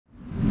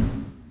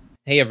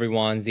Hey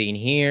everyone, Zane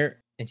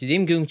here, and today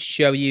I'm going to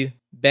show you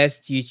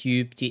best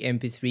YouTube to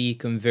MP3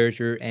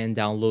 converter and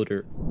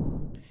downloader.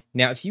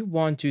 Now, if you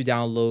want to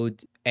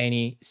download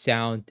any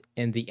sound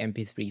in the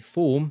MP3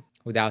 form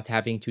without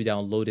having to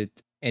download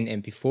it in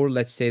MP4,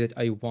 let's say that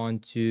I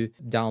want to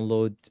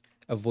download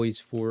a voice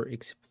for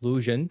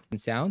explosion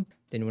sound,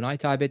 then when I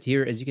type it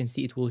here, as you can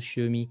see, it will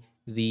show me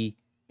the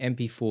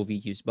MP4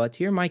 videos. But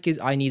here, my case,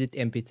 I needed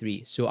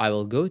MP3. So I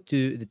will go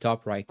to the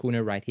top right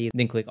corner right here,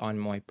 then click on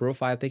my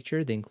profile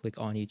picture, then click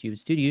on YouTube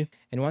Studio.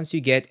 And once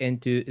you get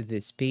into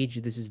this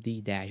page, this is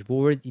the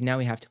dashboard. Now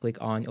we have to click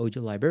on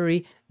audio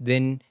library,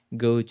 then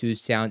go to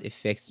sound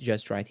effects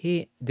just right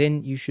here.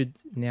 Then you should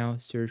now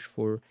search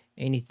for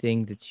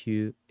anything that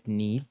you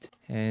need.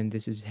 And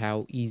this is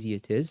how easy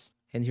it is.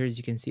 And here, as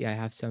you can see, I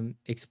have some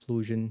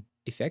explosion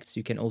effects.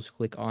 You can also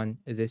click on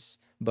this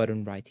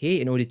button right here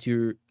in order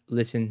to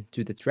listen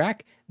to the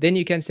track. Then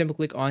you can simply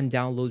click on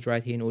download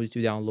right here in order to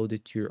download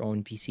it to your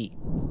own PC.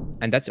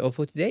 And that's all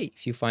for today.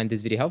 If you find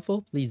this video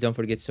helpful, please don't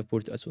forget to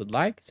support us with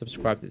like,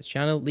 subscribe to the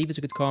channel, leave us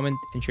a good comment,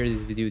 and share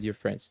this video with your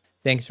friends.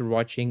 Thanks for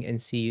watching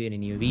and see you in a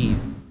new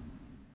video.